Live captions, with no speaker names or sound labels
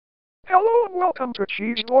Hello and welcome to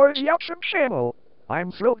Cheese Boys YouTube channel.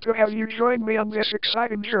 I'm thrilled to have you join me on this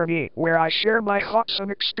exciting journey where I share my thoughts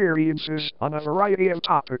and experiences on a variety of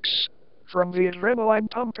topics. From the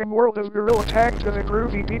adrenaline-pumping world of Gorilla Tag to the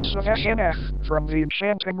groovy beats of SNF, from the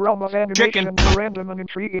enchanting realm of animation to random and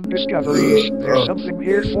intriguing discoveries, there's something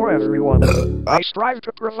here for everyone. I strive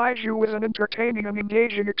to provide you with an entertaining and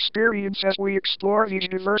engaging experience as we explore these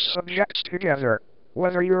diverse subjects together.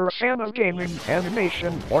 Whether you're a fan of gaming,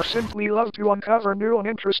 animation, or simply love to uncover new and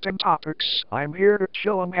interesting topics, I'm here to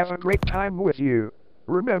chill and have a great time with you.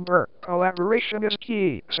 Remember, collaboration is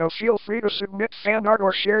key, so feel free to submit fan art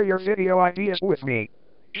or share your video ideas with me.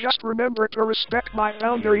 Just remember to respect my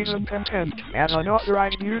boundaries and content, as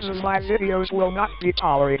unauthorized use of my videos will not be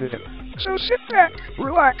tolerated. So sit back,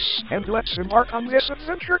 relax, and let's embark on this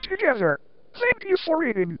adventure together. Thank you for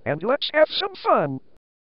reading, and let's have some fun.